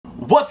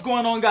What's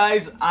going on,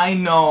 guys? I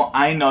know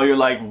you're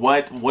like,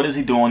 what is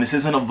he doing? This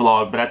isn't a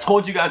vlog, but I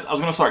told you guys I was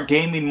gonna start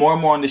gaming more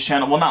and more on this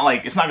channel. Well, not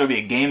like, it's not gonna be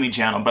a gaming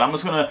channel, but I'm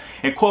just gonna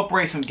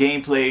incorporate some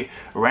gameplay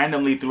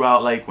randomly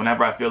throughout, like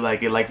whenever I feel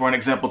like it. Like, for an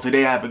example,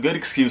 today I have a good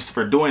excuse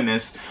for doing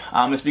this.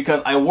 It's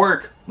because I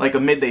work like a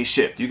midday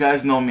shift. You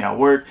guys know me, I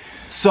work.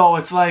 So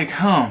it's like,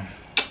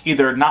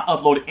 either not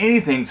upload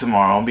anything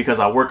tomorrow because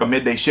I work a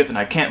midday shift and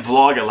I can't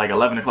vlog at like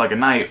 11 o'clock at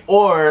night,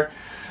 or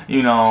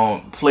you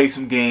know, play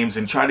some games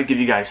and try to give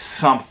you guys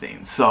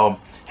something. So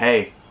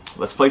hey,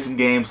 let's play some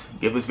games.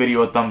 Give this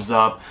video a thumbs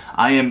up.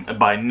 I'm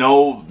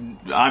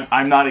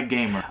not a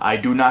gamer. I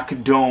do not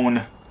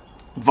condone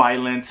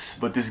violence,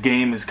 but this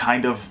game is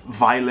kind of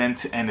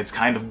violent and it's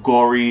kind of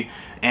gory,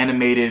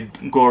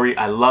 animated gory.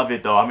 I love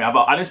it though. I mean,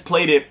 I just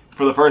played it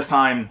for the first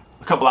time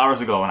a couple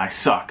hours ago and I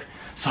suck.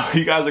 So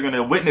you guys are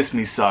gonna witness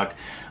me suck,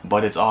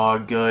 but it's all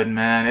good,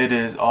 man. It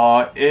is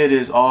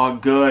all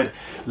good.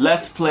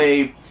 Let's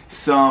play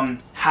some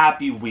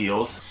Happy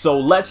Wheels. So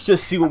let's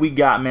just see what we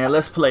got, man.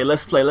 Let's play.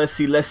 Let's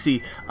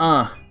see.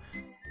 All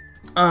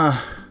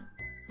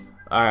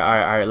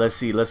right, let's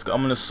see. Let's go.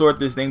 I'm gonna sort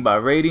this thing by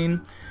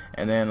rating,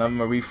 and then I'm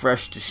gonna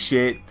refresh the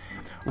shit.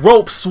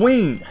 Rope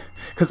swing,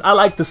 because I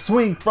like to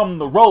swing from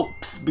the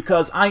ropes,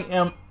 because I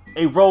am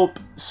a rope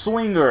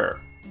swinger.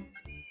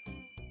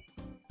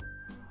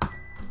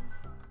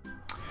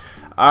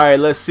 Alright,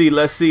 let's see.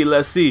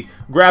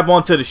 Grab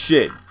onto the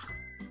shit.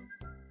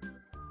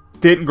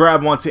 Didn't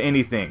grab onto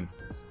anything.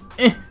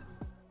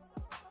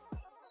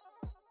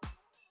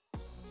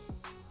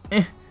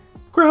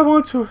 Grab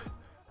onto it.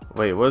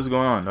 Wait, what's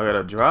going on? I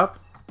gotta drop?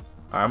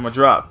 Alright, I'm gonna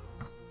drop.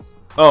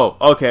 Oh,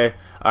 okay.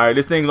 Alright,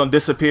 this thing's gonna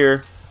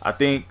disappear, I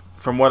think,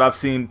 from what I've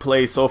seen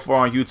play so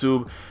far on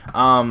YouTube.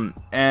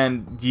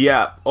 And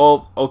yeah,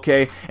 oh,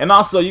 okay. And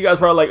also, you guys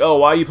probably like, oh,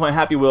 why are you playing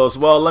Happy Wheels?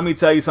 Well, let me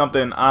tell you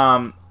something.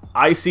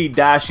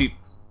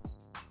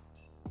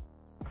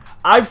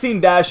 I've seen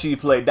Dashy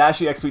play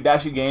Dashy XP,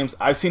 Dashy Games.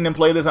 I've seen them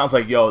play this and I was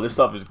like, yo, this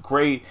stuff is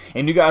great.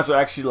 And you guys are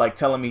actually like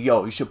telling me,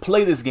 yo, you should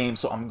play this game.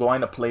 So I'm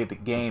going to play the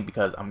game,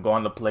 because I'm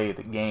going to play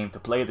the game to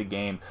play the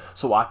game,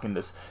 so I can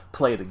just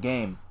play the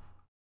game.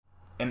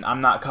 And I'm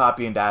not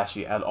copying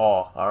Dashy at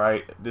all.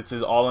 Alright, this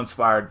is all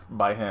inspired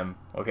by him.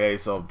 Okay,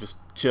 so just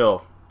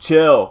chill.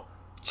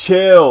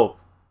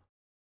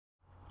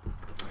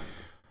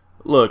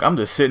 Look, I'm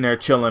just sitting there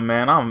chilling,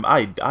 man.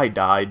 I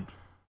died.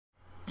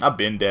 I've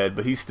been dead,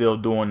 but he's still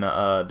doing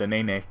the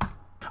nay-nay.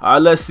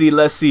 Alright,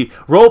 let's see.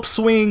 Rope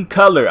swing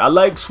color. I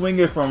like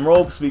swinging from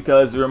ropes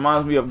because it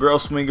reminds me of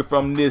girls swinging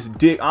from this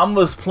dick. I'm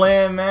just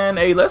playing, man.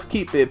 Hey, let's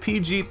keep it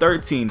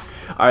PG-13.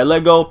 Alright,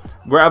 let go.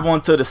 Grab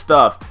onto the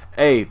stuff.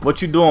 Hey,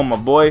 what you doing, my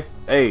boy?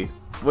 Hey,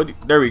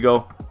 there we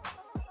go.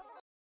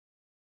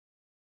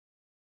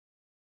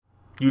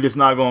 You just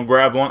not gonna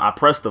grab on? I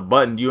pressed the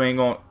button. You ain't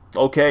gonna...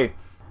 Okay.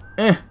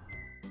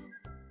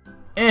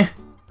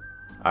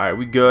 Alright,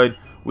 we good.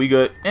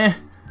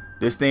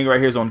 This thing right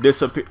here is gonna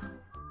disappear.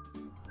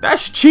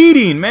 That's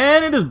cheating,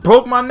 man. It just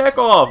broke my neck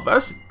off.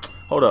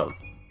 Hold up.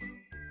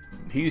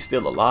 He's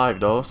still alive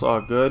though. It's all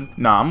good.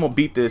 Nah, I'm gonna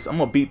beat this. I'm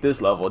gonna beat this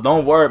level.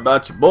 Don't worry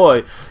about your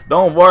boy.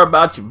 Alright,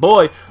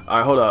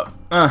 hold up.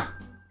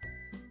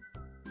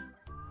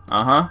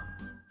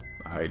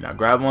 Alright, now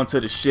grab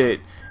onto the shit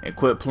and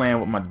quit playing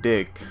with my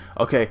dick.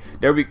 Okay,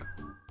 there we...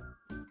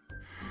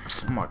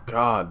 Oh my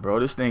god,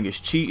 bro. This thing is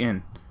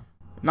cheating.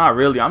 Not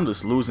really, I'm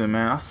just losing,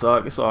 man. I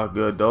suck. It's all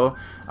good though.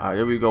 Alright,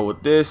 here we go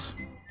with this.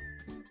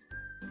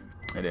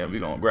 And then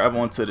we're gonna grab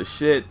onto the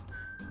shit.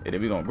 And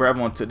then we're gonna grab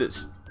onto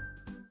this.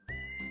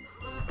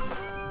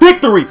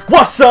 Victory!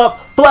 What's up?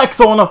 Flex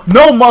on them.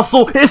 No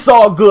muscle. It's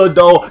all good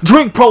though.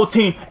 Drink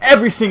protein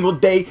every single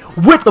day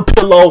with the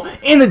pillow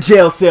in the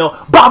jail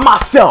cell by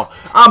myself.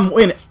 I'm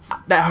in it.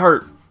 That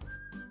hurt.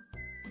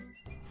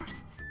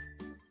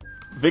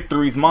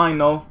 Victory's mine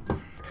though.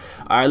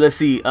 Alright, let's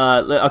see.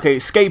 Okay,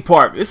 skate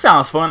park. This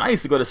sounds fun. I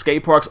used to go to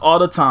skate parks all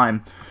the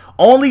time.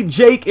 Only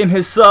Jake and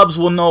his subs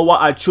will know why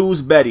I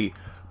choose Betty.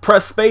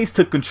 Press space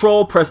to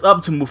control. Press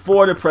up to move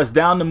forward. And press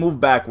down to move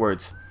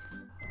backwards.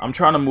 I'm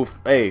trying to move.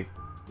 Hey.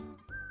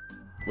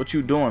 What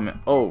you doing,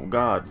 man? Oh,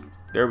 God.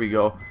 There we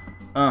go.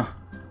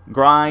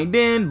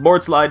 Grinding.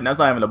 Board sliding. That's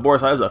not even a board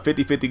slide. That's a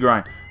 50-50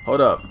 grind.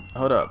 Hold up.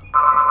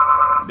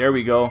 There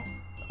we go.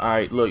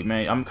 Alright, look,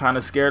 man, I'm kind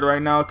of scared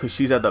right now because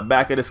she's at the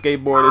back of the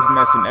skateboard. It's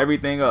messing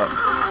everything up.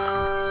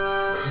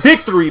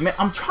 Victory, man.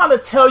 I'm trying to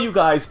tell you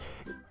guys.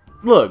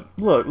 Look.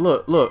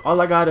 All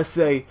I gotta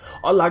say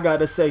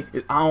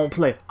is I don't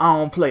play.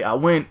 I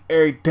win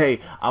every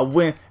day.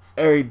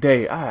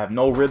 I have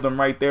no rhythm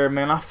right there,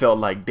 man. I felt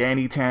like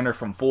Danny Tanner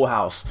from Full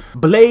House.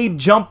 Blade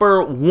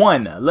Jumper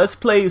 1. Let's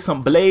play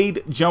some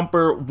Blade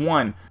Jumper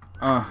 1.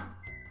 I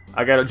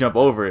gotta jump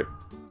over it.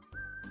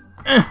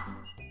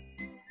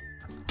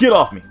 Get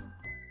off me.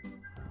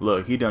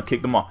 Look, he done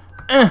kicked him off.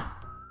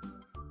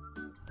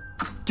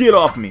 Get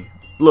off me.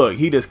 Look,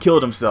 he just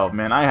killed himself,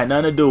 man. I had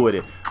nothing to do with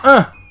it.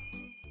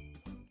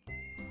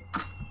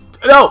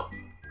 No.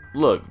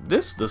 Look,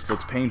 this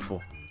looks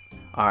painful.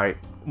 Alright,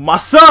 My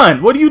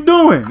son, what are you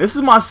doing? This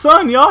is my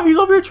son, y'all. He's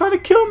over here trying to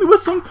kill me with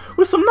some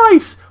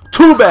knives.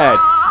 Too bad.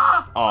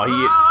 Oh,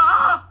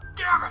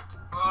 Damn it.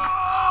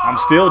 I'm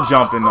still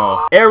jumping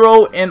though.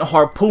 Arrow and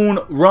harpoon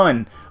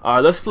run. All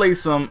right, let's play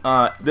some.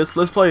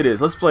 Let's play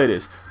this. Let's play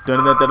this.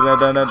 Dun, dun, dun, dun,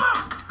 dun, dun.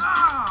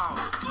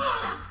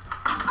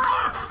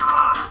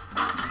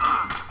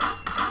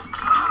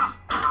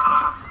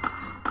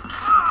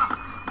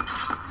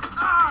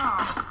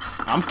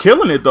 I'm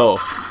killing it though.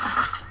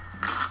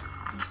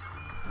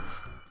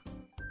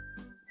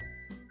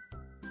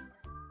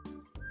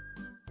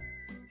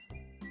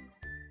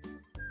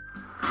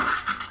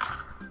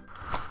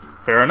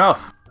 Fair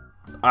enough.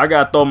 I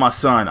gotta throw my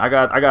son. I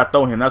gotta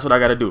throw him. That's what I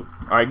gotta do.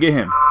 All right, get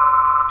him.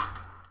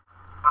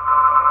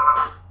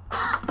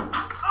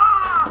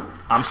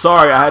 I'm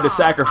sorry I had to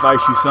sacrifice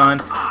you,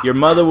 son. Your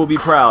mother will be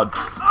proud.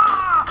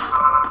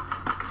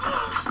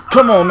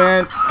 Come on,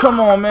 man. Come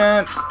on,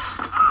 man.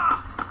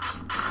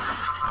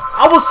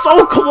 I was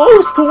so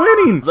close to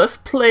winning. Let's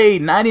play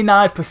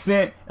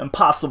 99%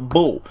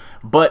 impossible.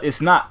 But it's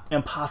not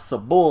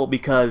impossible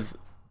because...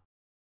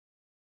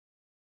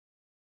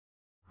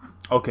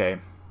 Okay.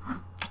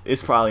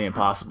 It's probably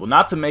impossible.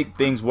 Not to make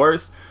things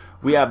worse,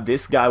 we have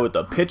this guy with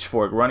a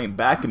pitchfork running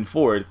back and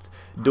forth,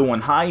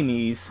 doing high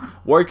knees,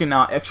 working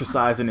out,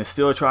 exercising, and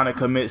still trying to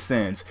commit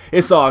sins.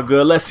 It's all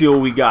good. Let's see what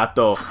we got,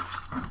 though.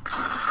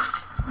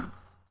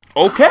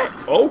 Okay.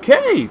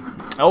 Okay.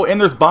 Oh, and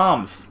there's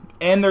bombs.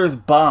 And there's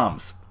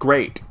bombs.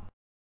 Great.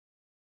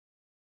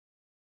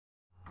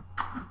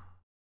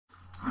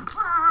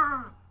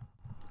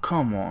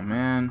 Come on,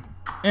 man.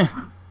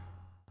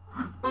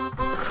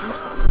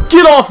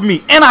 Get off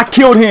me! And I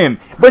killed him!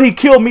 But he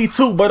killed me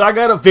too, but I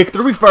got a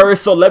victory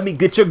first, so let me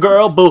get your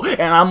girl, boo.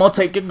 And I'm gonna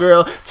take your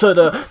girl to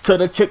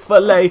the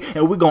Chick-fil-A,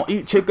 and we gonna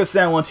eat chicken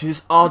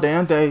sandwiches all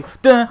damn day.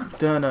 Dun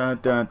dun dun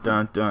dun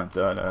dun dun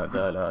dun dun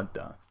dun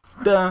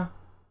dun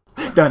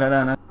dun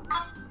dun dun.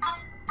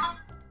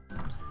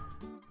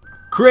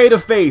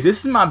 Creative phase. This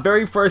is my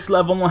very first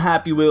level on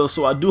Happy Wheels,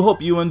 so I do hope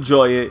you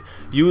enjoy it.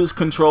 Use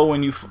control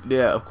when you...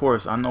 Yeah, of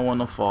course. I know when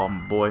to fall,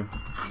 my boy.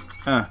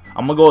 I'm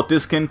gonna go with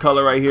this skin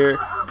color right here.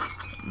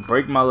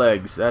 Break my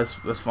legs. That's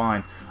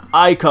fine.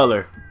 Eye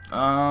color.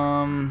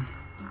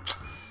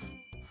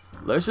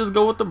 Let's just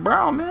go with the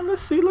brown, man.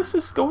 Let's see. Let's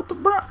just go with the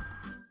brown.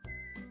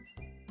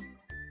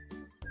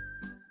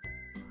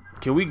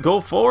 Can we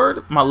go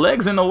forward? My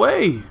leg's in the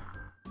way.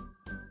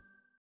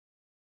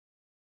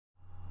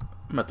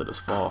 I'm about to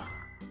just fall.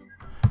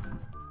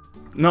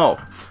 No.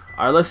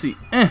 Alright, let's see.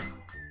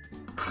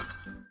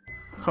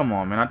 Come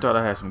on, man. I thought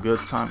I had some good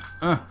time.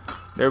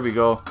 There we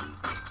go.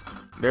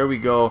 There we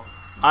go.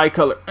 Eye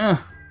color. I'm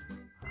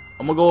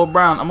gonna go with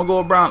brown. I'm gonna go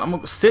with brown. I'm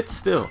gonna sit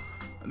still.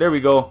 There we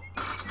go.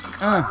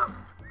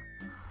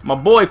 My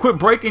boy, quit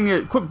breaking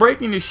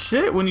your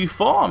shit when you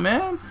fall,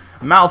 man.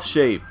 Mouth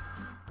shape.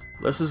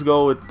 Let's just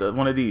go with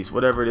one of these.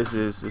 Whatever this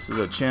is. This is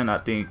a chin, I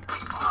think.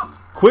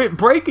 Quit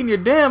breaking your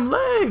damn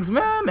legs,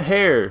 man.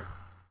 Hair.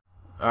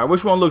 Alright,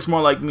 which one looks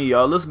more like me,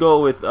 y'all? Let's go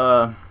with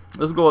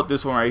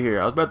this one right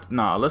here. I was about to,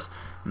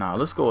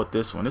 let's go with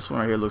this one. This one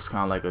right here looks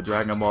kind of like a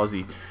Dragon Ball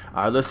Z.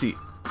 Alright, let's see.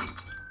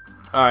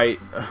 Alright,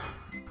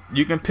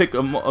 you can pick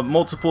a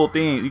multiple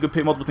thing. You can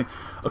pick multiple things.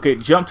 Okay,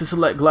 jump to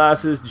select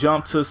glasses.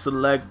 Jump to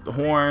select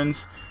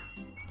horns.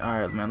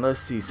 Alright, man, let's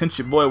see. Since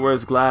your boy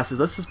wears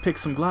glasses, let's just pick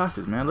some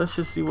glasses, man. Let's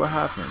just see what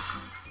happens.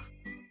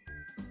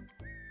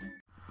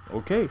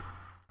 Okay.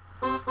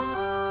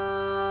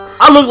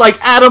 I look like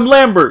Adam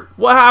Lambert.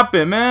 What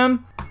happened,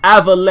 man?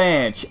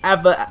 Avalanche.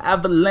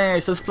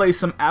 Avalanche. Let's play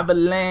some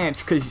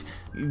Avalanche. Cause,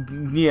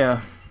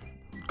 yeah.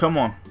 Come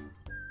on.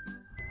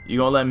 You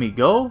gonna let me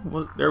go?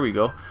 Well, there we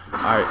go.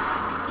 Alright.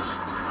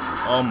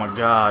 Oh my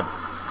god.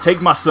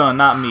 Take my son,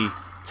 not me.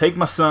 Take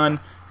my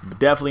son, but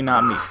definitely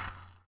not me.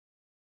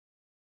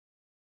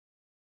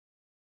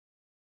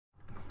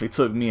 They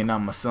took me and not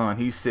my son.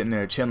 He's sitting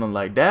there chilling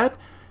like, Dad?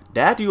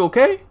 Dad, you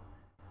okay?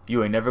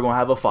 You ain't never gonna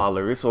have a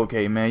follower. It's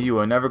okay, man. You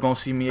are never gonna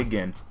see me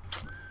again.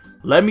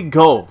 Let me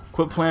go.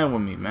 Quit playing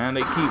with me, man.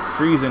 They keep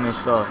freezing and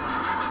stuff.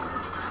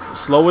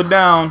 Slow it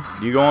down.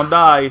 You're gonna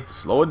die.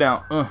 Slow it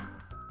down.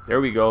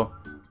 There we go.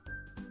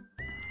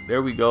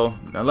 There we go.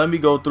 Now let me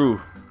go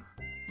through.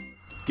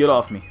 Get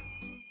off me.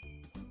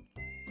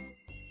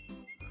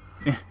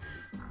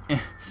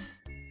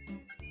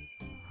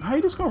 How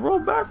you just gonna roll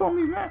back on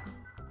me, man?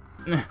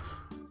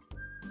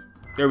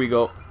 There we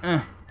go.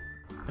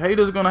 How you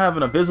just gonna have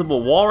an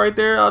invisible wall right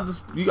there?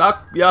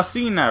 Y'all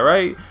seen that,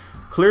 right?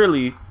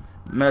 Clearly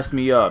messed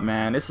me up,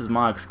 man. This is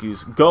my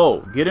excuse.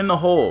 Go. Get in the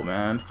hole,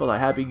 man. Feel like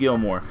Happy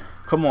Gilmore.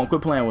 Come on,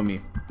 quit playing with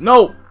me.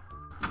 No!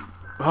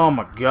 Oh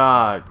my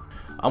god.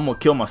 I'm gonna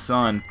kill my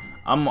son.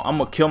 I'm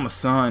gonna kill my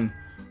son.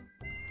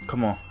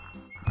 Come on.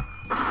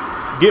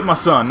 Get my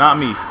son, not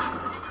me.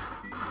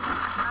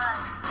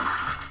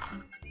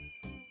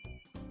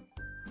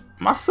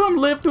 My son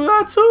lived through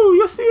that too.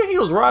 You see, he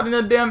was riding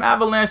a damn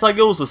avalanche like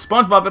it was a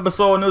SpongeBob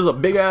episode and there was a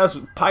big ass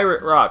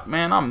pirate rock.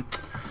 Man,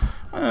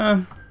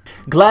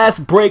 Glass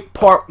Break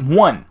Part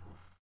 1.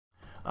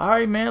 All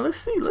right, man. Let's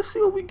see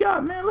what we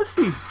got, man. Let's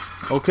see.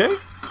 Okay.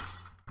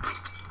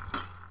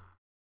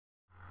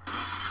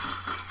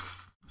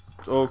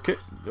 Okay.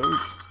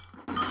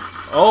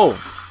 Oh,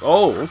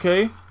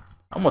 okay.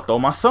 I'm gonna throw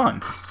my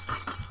son.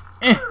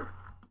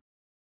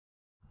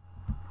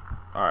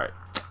 All right.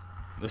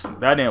 Listen,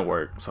 that didn't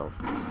work. So,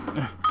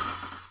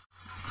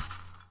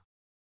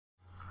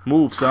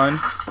 move, son.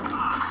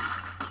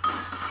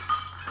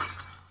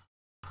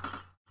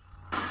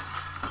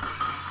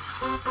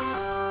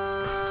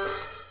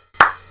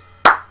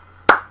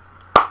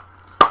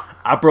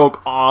 I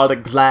broke all the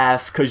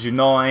glass, cause you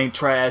know I ain't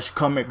trash.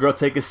 Come here, girl,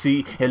 take a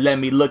seat and let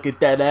me look at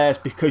that ass,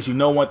 because you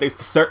know one thing's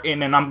for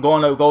certain, and I'm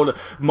gonna go to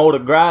mow the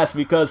grass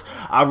because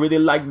I really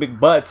like big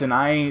butts, and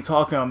I ain't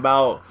talking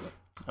about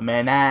a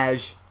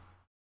menage.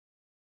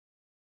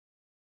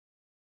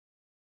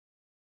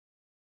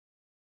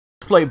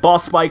 Let's play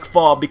boss spike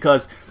fall,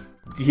 because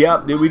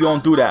yep, we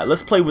don't do that.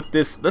 Let's play with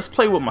this. Let's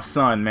play with my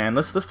son, man.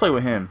 Let's play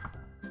with him.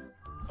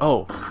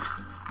 Oh.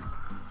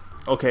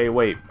 Okay,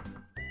 wait.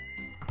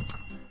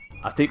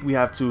 I think we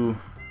have to.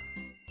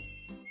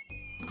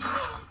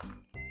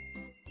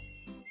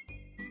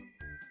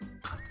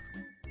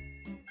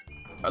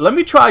 Let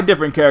me try a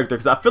different character,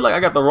 because I feel like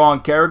I got the wrong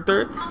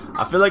character.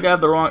 I feel like I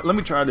have the wrong. Let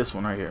me try this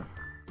one right here.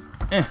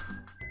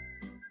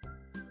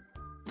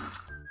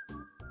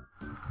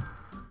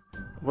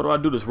 What do I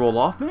do? Just roll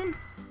off, man?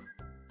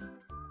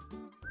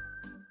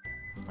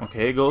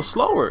 Okay, it goes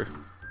slower.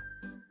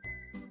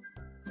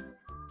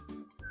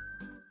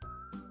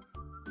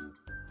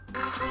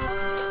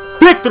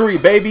 Victory,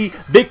 baby!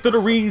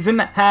 Victory's in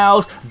the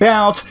house.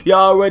 Bounce.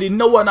 Y'all already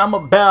know what I'm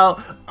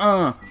about.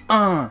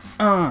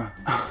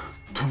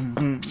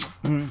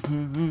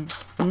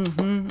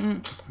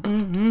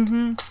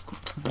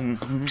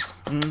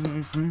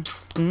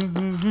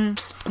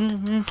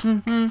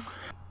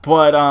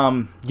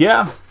 But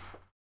yeah.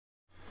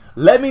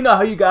 Let me know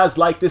how you guys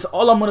like this.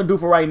 All I'm gonna do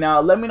for right now,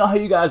 let me know how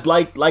you guys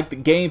like the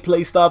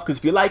gameplay stuff, because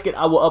if you like it,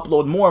 I will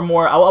upload more and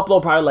more. I'll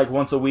upload probably like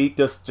once a week,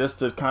 just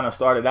to kind of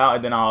start it out,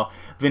 and then I'll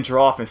venture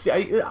off and see.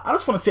 I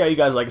just want to see how you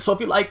guys like it. So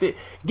if you liked it,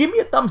 give me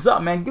a thumbs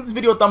up, man. Give this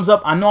video a thumbs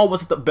up. I know I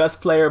wasn't the best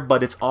player,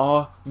 but it's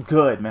all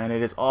good, man.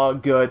 It is all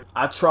good.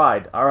 I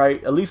tried. All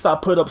right, at least I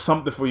put up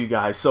something for you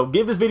guys. So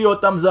give this video a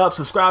thumbs up.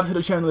 Subscribe to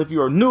the channel if you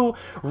are new.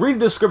 Read the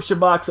description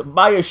box.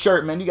 Buy a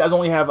shirt, man. You guys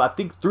only have, I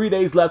think, 3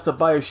 days left to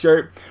buy a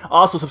shirt.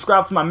 Also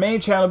subscribe to my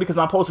main channel, because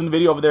I'm posting the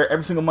video over there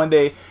every single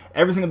Monday,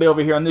 every single day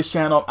over here on this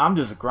channel. I'm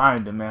just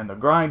grinding, man. The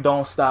grind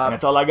don't stop. And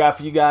that's all I got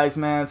for you guys,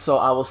 man. So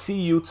I will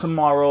see you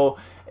tomorrow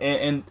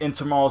in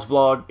tomorrow's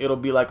vlog. It'll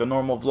be like a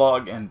normal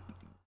vlog and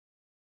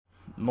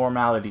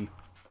normality.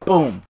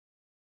 Boom.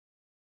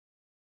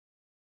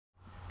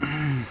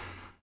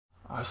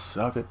 I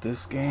suck at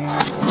this game.